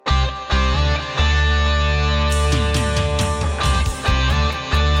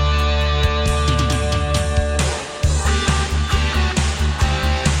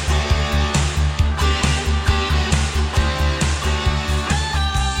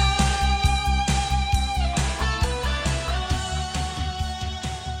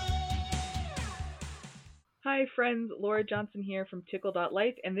Hi, friends. Laura Johnson here from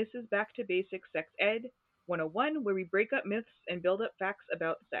Tickle.life, and this is Back to Basics Sex Ed 101, where we break up myths and build up facts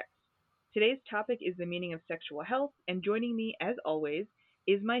about sex. Today's topic is the meaning of sexual health, and joining me, as always,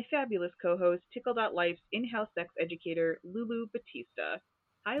 is my fabulous co host, Tickle.life's in house sex educator, Lulu Batista.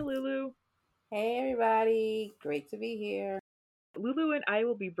 Hi, Lulu. Hey everybody, great to be here. Lulu and I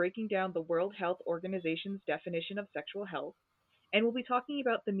will be breaking down the World Health Organization's definition of sexual health, and we'll be talking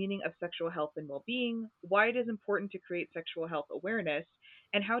about the meaning of sexual health and well being, why it is important to create sexual health awareness,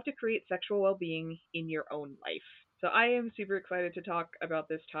 and how to create sexual well being in your own life. So I am super excited to talk about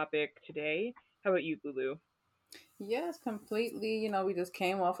this topic today. How about you, Lulu? Yes, completely. We just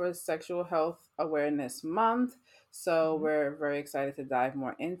came off of Sexual Health Awareness Month, so Hmm. we're very excited to dive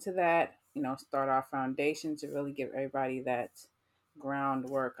more into that. Start our foundation to really give everybody that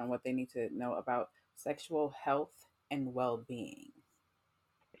groundwork on what they need to know about sexual health and well being.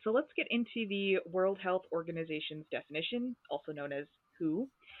 So let's get into the World Health Organization's definition, also known as WHO.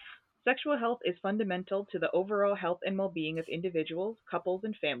 Sexual health is fundamental to the overall health and well being of individuals, couples,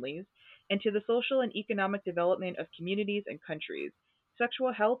 and families, and to the social and economic development of communities and countries.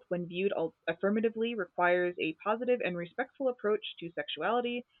 Sexual health, when viewed affirmatively, requires a positive and respectful approach to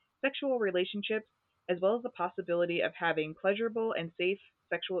sexuality, sexual relationships, as well as the possibility of having pleasurable and safe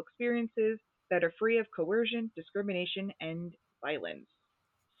sexual experiences that are free of coercion, discrimination, and violence.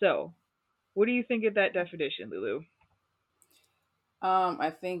 So, what do you think of that definition, Lulu? I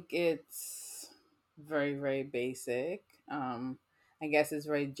think it's very, very basic. I guess it's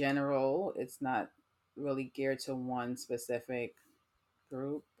very general. It's not really geared to one specific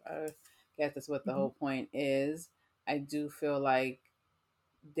group. I guess that's what the Hmm. whole point is. I do feel like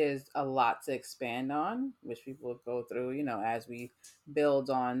there's a lot to expand on, which people will go through, as we build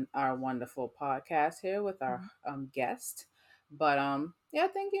on our wonderful podcast here with our guest. But yeah, I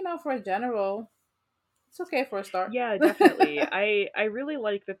think for a general, it's okay for a start. Yeah, definitely. I really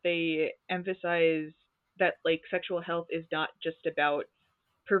like that they emphasize that like sexual health is not just about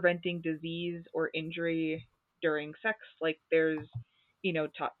preventing disease or injury during sex. Like there's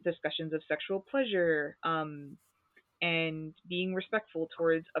discussions of sexual pleasure, and being respectful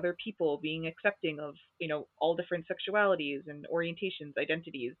towards other people, being accepting of all different sexualities and orientations,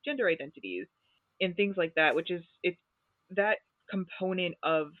 identities, gender identities, and things like that. Which is it's that component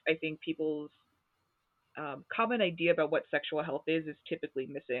of I think people's common idea about what sexual health is typically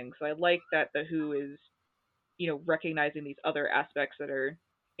missing. So I like that the WHO is, recognizing these other aspects that are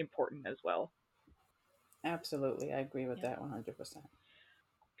important as well. Absolutely. I agree with Yeah. that 100%.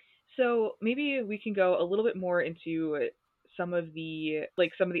 So maybe we can go a little bit more into some of the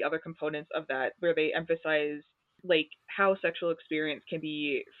other components of that where they emphasize like how sexual experience can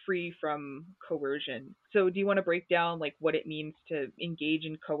be free from coercion. So do you want to break down like what it means to engage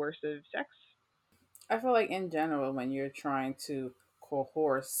in coercive sex? I feel like in general, when you're trying to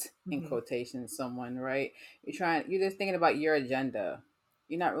coerce in Hmm. quotation someone, right? You're just thinking about your agenda.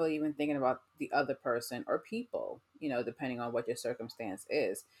 You're not really even thinking about the other person or people, depending on what your circumstance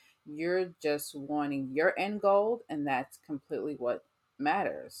is. You're just wanting your end goal, and that's completely what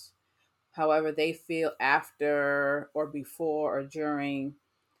matters. However, they feel after or before or during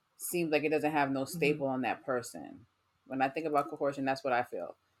seems like it doesn't have no Hmm. staple on that person. When I think about coercion, that's what I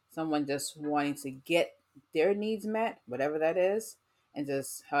feel. Someone just wanting to get their needs met, whatever that is, and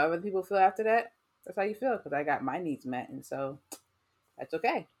just however people feel after that, that's how you feel because I got my needs met, and so that's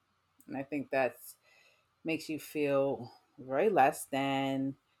okay. And I think that makes you feel very less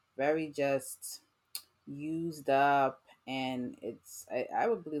than, very just used up, and I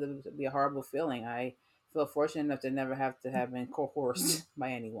would believe it would be a horrible feeling. I feel fortunate enough to never have to have been Hmm. coerced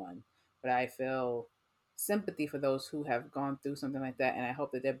by anyone, but I feel sympathy for those who have gone through something like that, and I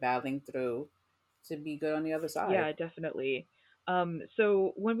hope that they're battling through to be good on the other side. Yeah, definitely.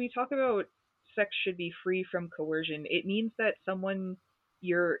 So when we talk about sex should be free from coercion, it means that someone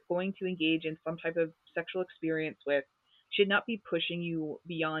you're going to engage in some type of sexual experience with should not be pushing you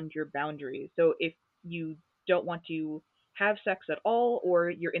beyond your boundaries. So if you don't want to have sex at all, or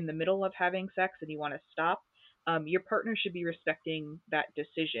you're in the middle of having sex and you want to stop, your partner should be respecting that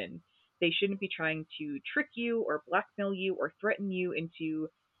decision. They shouldn't be trying to trick you or blackmail you or threaten you into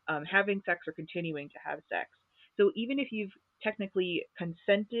having sex or continuing to have sex. So even if you've technically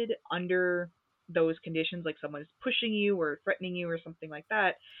consented under those conditions, like someone's pushing you or threatening you or something like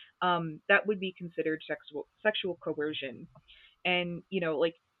that, that would be considered sexual coercion. And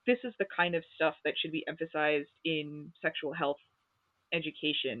like this is the kind of stuff that should be emphasized in sexual health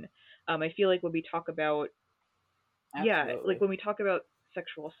education. I feel like when we talk about Absolutely. when we talk about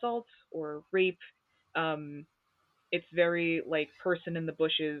sexual assault or rape, um, it's very like person in the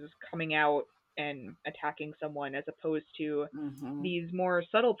bushes coming out and attacking someone, as opposed to Mm-hmm. these more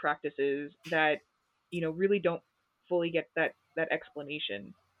subtle practices that really don't fully get that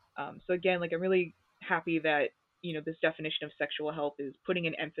explanation. So again, like, I'm really happy that this definition of sexual health is putting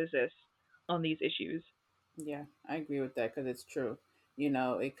an emphasis on these issues. Yeah, I agree with that because it's true.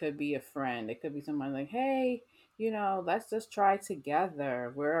 It could be a friend. It could be someone like, hey, let's just try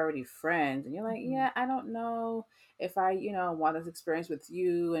together. We're already friends. And you're like, Hmm. yeah, I don't know if I, want this experience with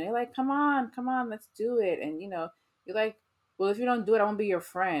you. And you're like, come on, let's do it. And, you're like, well, if you don't do it, I won't be your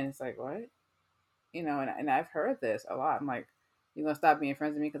friend. It's like, what? And I've heard this a lot. I'm like, you're going to stop being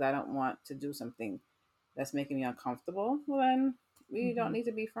friends with me because I don't want to do something that's making me uncomfortable, well, then we don't Hmm. need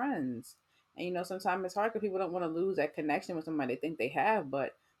to be friends. And sometimes it's hard because people don't want to lose that connection with somebody they think they have.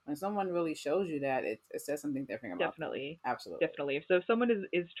 But when someone really shows you that, it says something different about them. Definitely, Absolutely. definitely. So if someone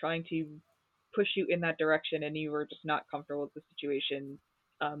is trying to push you in that direction and you are just not comfortable with the situation,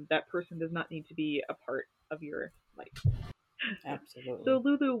 that person does not need to be a part of your life. Absolutely. So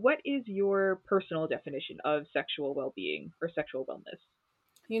Lulu, what is your personal definition of sexual well-being or sexual wellness?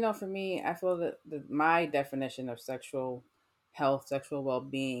 For me, I feel that my definition of sexual health, sexual well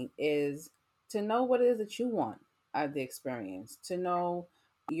being is to know what it is that you want out of the experience, to know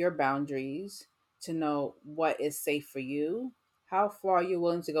your boundaries, to know what is safe for you, how far you're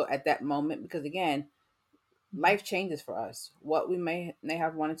willing to go at that moment. Because again, Mhm. life changes for us. What we may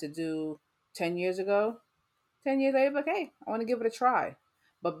have wanted to do 10 years ago, 10 years later, like, hey, I want to give it a try.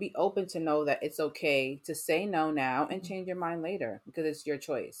 But be open to know that it's okay to say no now and Mhm. change your mind later because it's your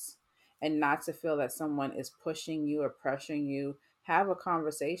choice. And not to feel that someone is pushing you or pressuring you. Have a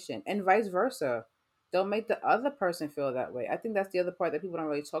conversation and vice versa. Don't make the other person feel that way. I think that's the other part that people don't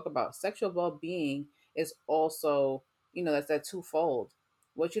really talk about. Sexual well being is also, that's that twofold.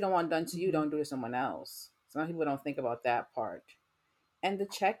 What you don't want done to you, Mhm. don't do to someone else. Some people don't think about that part. And the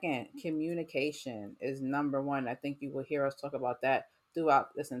check in communication is number one. I think you will hear us talk about that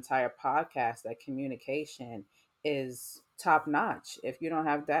throughout this entire podcast, that communication is top notch. If you don't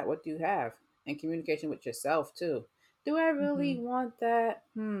have that, what do you have? And communication with yourself, too. Do I really Mhm. want that?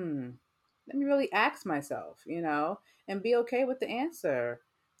 Let me really ask myself, and be okay with the answer.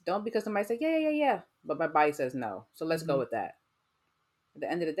 Don't because somebody say, yeah, yeah, yeah, yeah, but my body says no. So let's go Mhm. with that. At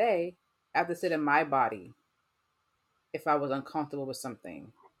the end of the day, I have to sit in my body if I was uncomfortable with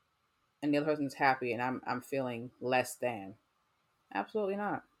something and the other person's happy and I'm feeling less than. Absolutely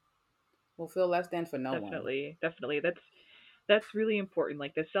not. We'll feel less than for no one. Definitely, definitely. That's really important.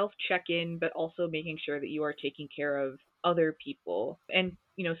 Like the self check-in, but also making sure that you are taking care of other people. And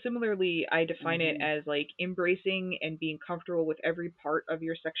similarly, I define it Hmm. as like embracing and being comfortable with every part of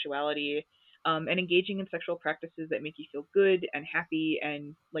your sexuality, and engaging in sexual practices that make you feel good and happy.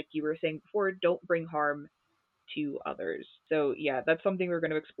 And like you were saying before, don't bring harm to others. So yeah, that's something we're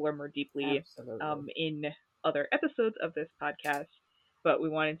going to explore more deeply Absolutely. in other episodes of this podcast. But we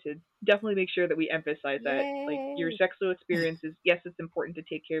wanted to definitely make sure that we emphasize that like your Yay. sexual experiences, yes, it's important to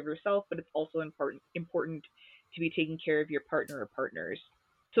take care of yourself, but it's also important to be taking care of your partner or partners.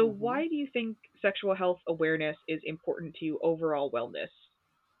 So Hmm. why do you think sexual health awareness is important to overall wellness?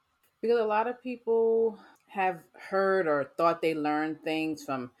 Because a lot of people have heard or thought they learned things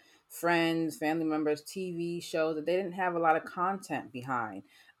from friends, family members, TV shows that they didn't have a lot of content behind.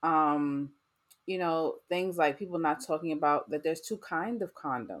 Um, things like people not talking about that there's two kind of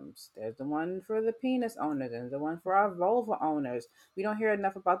condoms. There's the one for the penis owners and the one for our vulva owners. We don't hear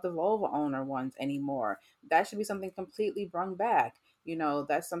enough about the vulva owner ones anymore. That should be something completely brung back.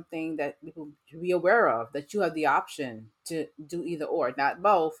 That's something that people should be aware of, that you have the option to do either or, not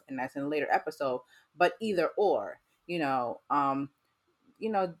both, and that's in a later episode, but either or.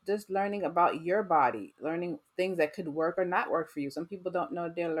 Just learning about your body, learning things that could work or not work for you. Some people don't know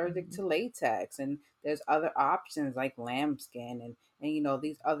they're allergic Mm-hmm. to latex, and there's other options like lambskin and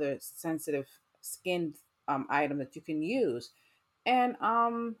these other sensitive skin items that you can use. And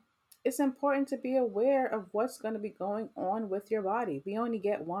it's important to be aware of what's going to be going on with your body. We only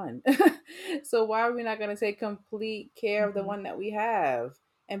get one. So why are we not going to take complete care of the Mm-hmm. one that we have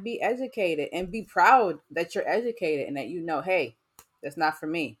and be educated and be proud that you're educated and that hey, that's not for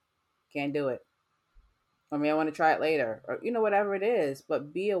me. Can't do it. Or maybe I want to try it later or whatever it is,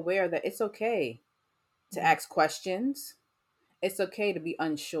 but be aware that it's okay to Mm-hmm. ask questions. It's okay to be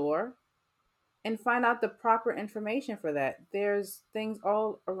unsure and find out the proper information for that. There's things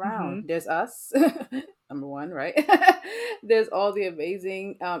all around. Mm-hmm. There's us, number one, right? There's all the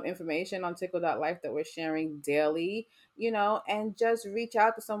amazing information on Tickle.life that we're sharing daily, and just reach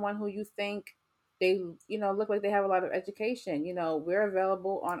out to someone who you think they, look like they have a lot of education. We're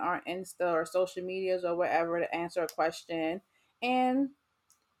available on our Insta or social medias or wherever to answer a question. And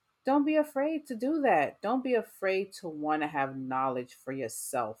don't be afraid to do that. Don't be afraid to want to have knowledge for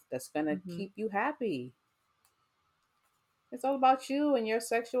yourself that's going to Hmm. keep you happy. It's all about you and your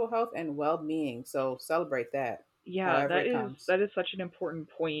sexual health and well-being. So celebrate that Yeah, however that it is comes. that is such an important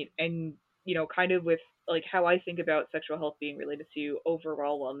point, and kind of with like how I think about sexual health being related to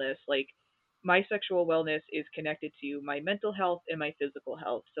overall wellness. Like my sexual wellness is connected to my mental health and my physical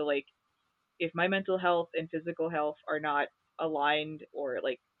health. So like if my mental health and physical health are not aligned, or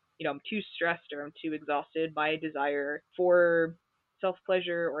like I'm too stressed or I'm too exhausted, my desire for self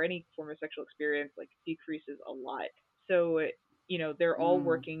pleasure or any form of sexual experience like decreases a lot. So they're all Mm,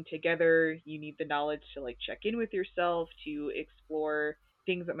 working together. You need the knowledge to like check in with yourself, to explore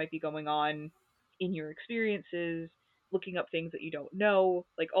things that might be going on in your experiences, looking up things that you don't know.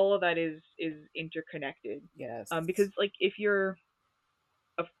 Like all of that is interconnected. yes. Because like if you're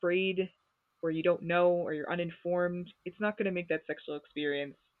afraid or you don't know or you're uninformed, it's not going to make that sexual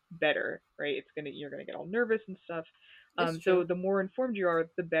experience better, right? You're going to get all nervous and stuff. It's So true. the more informed you are,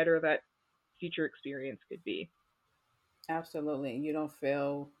 the better that future experience could be. Absolutely. You don't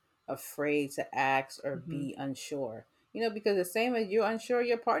feel afraid to ask or Mhm. be unsure. Because the same as you're unsure,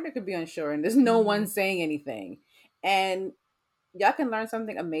 your partner could be unsure and there's no one Mhm. saying anything. And y'all can learn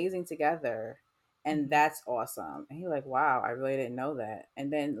something amazing together. And Mhm. that's awesome. And you're like, wow, I really didn't know that.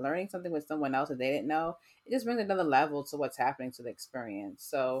 And then learning something with someone else that they didn't know, it just brings another level to what's happening to the experience.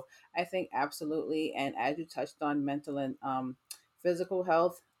 So I think absolutely. And as you touched on mental and physical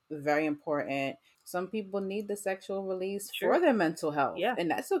health, very important. Some people need the sexual release Sure. for their mental health, Yeah. and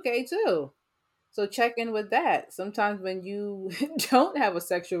that's okay too. So check in with that. Sometimes when you don't have a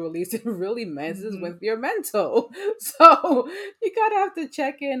sexual release, it really messes Mhm. with your mental. So you gotta have to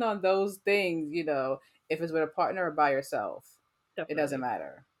check in on those things. If it's with a partner or by yourself, it doesn't Definitely.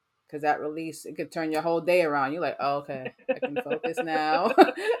 matter. Because that release, it could turn your whole day around. You're like, oh, okay, I can focus now.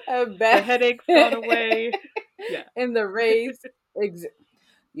 I'm The back headache's gone away. Yeah. in the race.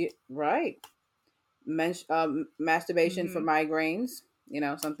 Right. Masturbation for Mhm. migraines,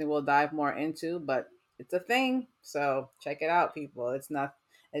 something we'll dive more into, but it's a thing. So check it out, people. It's not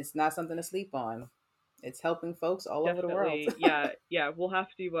something to sleep on. It's helping folks all over the world. Definitely. Yeah. Yeah, we'll have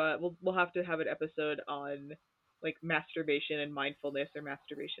to have an episode on like masturbation and mindfulness, or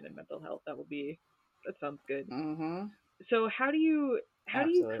masturbation and mental health. That sounds good. Hmm. So how do you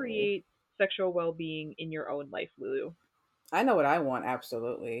Absolutely. create sexual well-being in your own life, Lulu? I know what I want.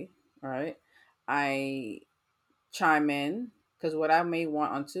 Absolutely. All right. I chime in because what I may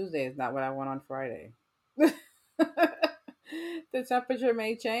want on Tuesday is not what I want on Friday. The temperature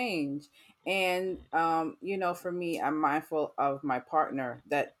may change. And, for me, I'm mindful of my partner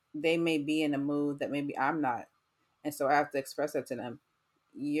that they may be in a mood that maybe I'm not. And so I have to express that to them.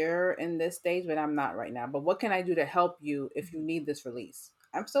 You're in this stage, but I'm not right now. But what can I do to help you if you Mhm. need this release?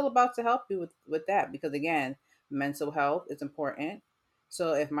 I'm still about to help you with that because, again, mental health is important.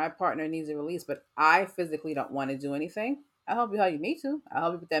 So if my partner needs a release, but I physically don't want to do anything, I'll help you how you need to. I'll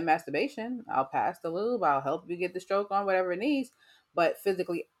help you with that masturbation. I'll pass the lube. I'll help you get the stroke on, whatever it needs. But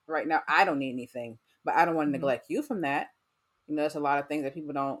physically, right now, I don't need anything. But I don't want to Mhm. neglect you from that. There's a lot of things that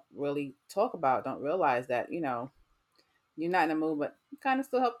people don't really talk about, don't realize that, you're not in a mood, but kind of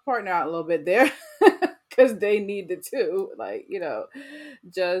still help a partner out a little bit there because they need it too. Like,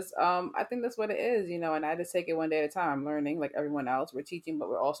 just I think that's what it is, and I just take it one day at a time. I'm learning like everyone else. We're teaching, but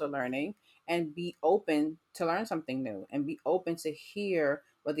we're also learning, and be open to learn something new and be open to hear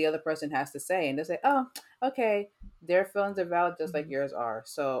what the other person has to say and to say, oh, okay, their feelings are valid just like Mhm. yours are.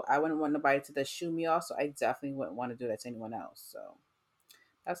 So I wouldn't want nobody to just shoo me off. So I definitely wouldn't want to do that to anyone else. So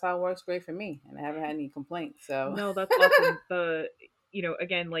that's how it works great for me. And I haven't had any complaints. So No, that's awesome.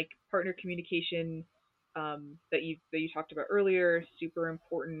 Again, like partner communication, that you talked about earlier, super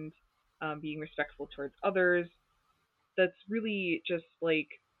important. Being respectful towards others. That's really just like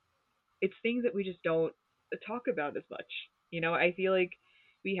it's things that we just don't talk about as much. I feel like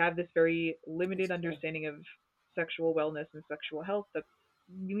we have this very it's limited true. understanding of sexual wellness and sexual health that's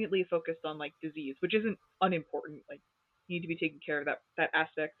immediately focused on like disease, which isn't unimportant. Like you need to be taking care of that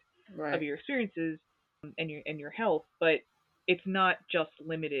aspect of Right. your experiences, and your health, but it's not just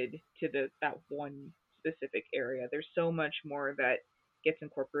limited to that one specific area. There's so much more that gets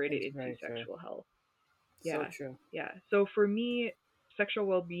incorporated It's into very true. sexual health. So Yeah. true. Yeah. So for me, sexual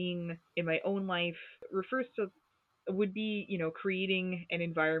well-being in my own life refers to would be, creating an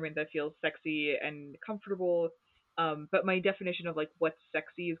environment that feels sexy and comfortable. But my definition of like what's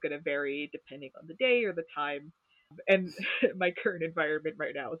sexy is going to vary depending on the day or the time. And my current environment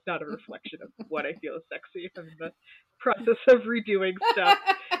right now is not a reflection of what I feel is sexy. I'm in the process of redoing stuff.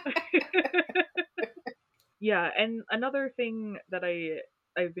 Yeah, and another thing that I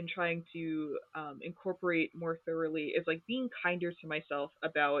I've been trying to incorporate more thoroughly is like being kinder to myself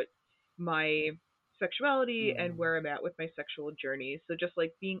about my sexuality and Mm, where I'm at with my sexual journey. So just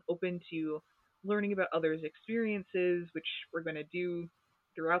like being open to learning about others' experiences, which we're going to do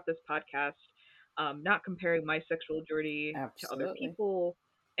throughout this podcast, not comparing my sexual journey to other absolutely. people,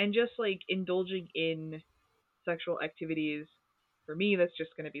 and just like indulging in sexual activities. For me, that's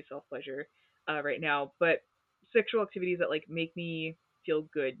just going to be self pleasure right now, but sexual activities that like make me feel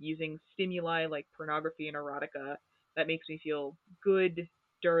good using stimuli like pornography and erotica that makes me feel good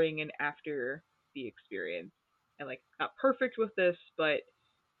during and after the experience. And like not perfect with this, but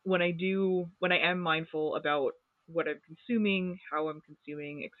when I am mindful about what I'm consuming, how I'm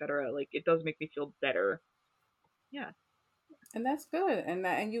consuming, etc., like it does make me feel better. Yeah. And that's good.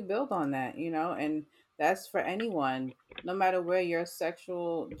 And you build on that, and that's for anyone, no matter where your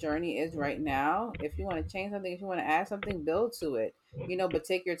sexual journey is right now. If you want to change something, if you want to add something, build to it. But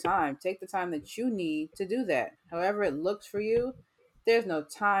take your time. Take the time that you need to do that. However it looks for you, there's no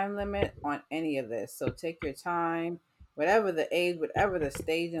time limit on any of this. So take your time, whatever the age, whatever the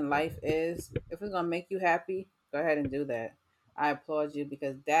stage in life is. If it's going to make you happy, go ahead and do that. I applaud you,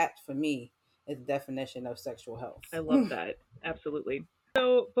 because that for me is the definition of sexual I health. love that. Absolutely.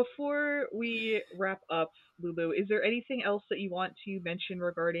 So before we wrap up, Lulu, is there anything else that you want to mention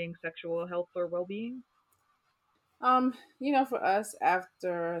regarding sexual health or well-being? For us,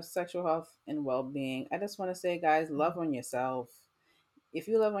 after sexual health and well-being, I just want to say, guys, love on yourself. If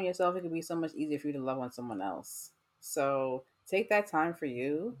you love on yourself, it can be so much easier for you to love on someone else. So take that time for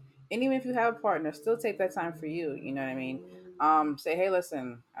you. And even if you have a partner, still take that time for you. You know what I mean? Say, hey,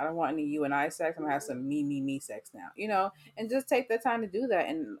 listen, I don't want any you and I sex. I'm gonna have some me sex now. And just take that time to do that,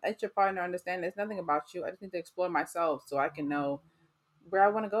 and let your partner understand it's nothing about you. I just need to explore myself so I can know where I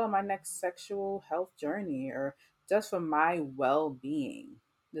want to go in my next sexual health journey, or just for my well being.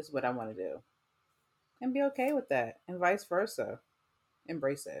 This is what I want to do. And be okay with that, and vice versa.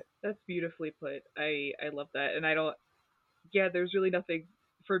 Embrace it. That's beautifully put. I love that. And I don't yeah, there's really nothing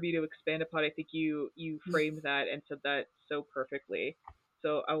for me to expand upon. I think you framed that and said that so perfectly.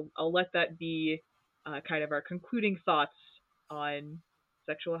 So I'll let that be kind of our concluding thoughts on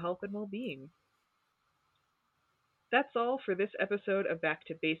sexual health and well-being. That's all for this episode of Back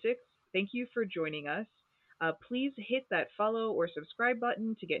to Basics. Thank you for joining us. Please hit that follow or subscribe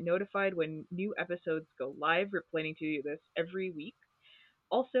button to get notified when new episodes go live. We're planning to do this every week.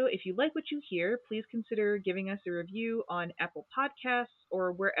 Also, if you like what you hear, please consider giving us a review on Apple Podcasts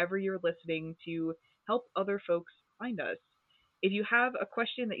or wherever you're listening to help other folks find us. If you have a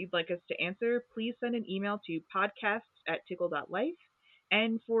question that you'd like us to answer, please send an email to podcasts@tickle.life.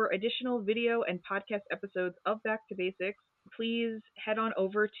 And for additional video and podcast episodes of Back to Basics, please head on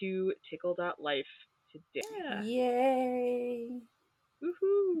over to tickle.life today. Yeah. Yay!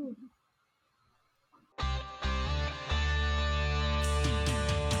 Woohoo!